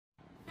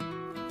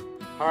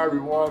Hi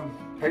everyone,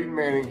 Peyton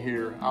Manning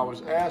here. I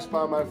was asked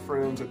by my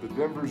friends at the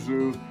Denver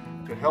Zoo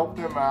to help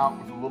them out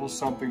with a little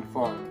something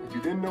fun. If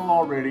you didn't know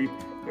already,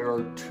 there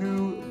are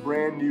 2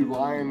 brand new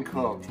lion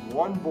cubs,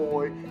 1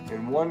 boy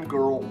and 1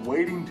 girl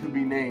waiting to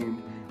be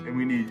named, and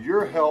we need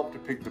your help to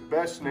pick the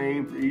best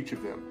name for each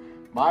of them.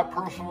 My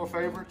personal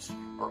favorites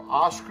are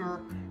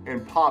Oscar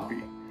and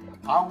Poppy.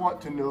 I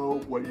want to know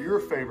what your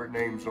favorite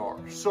names are.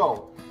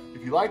 So,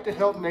 if you'd like to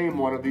help name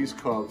one of these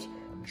cubs,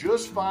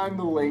 just find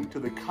the link to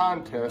the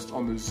contest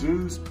on the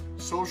zoo's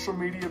social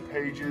media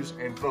pages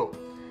and vote.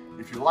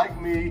 If you're like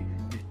me,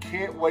 you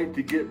can't wait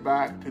to get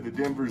back to the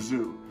Denver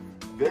Zoo.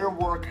 Their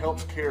work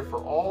helps care for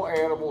all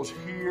animals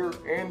here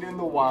and in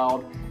the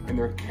wild, and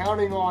they're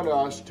counting on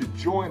us to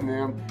join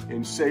them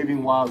in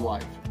saving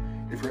wildlife.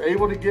 If you're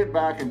able to get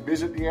back and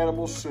visit the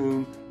animals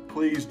soon,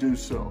 please do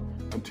so.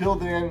 Until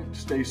then,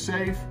 stay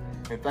safe,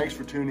 and thanks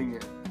for tuning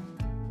in.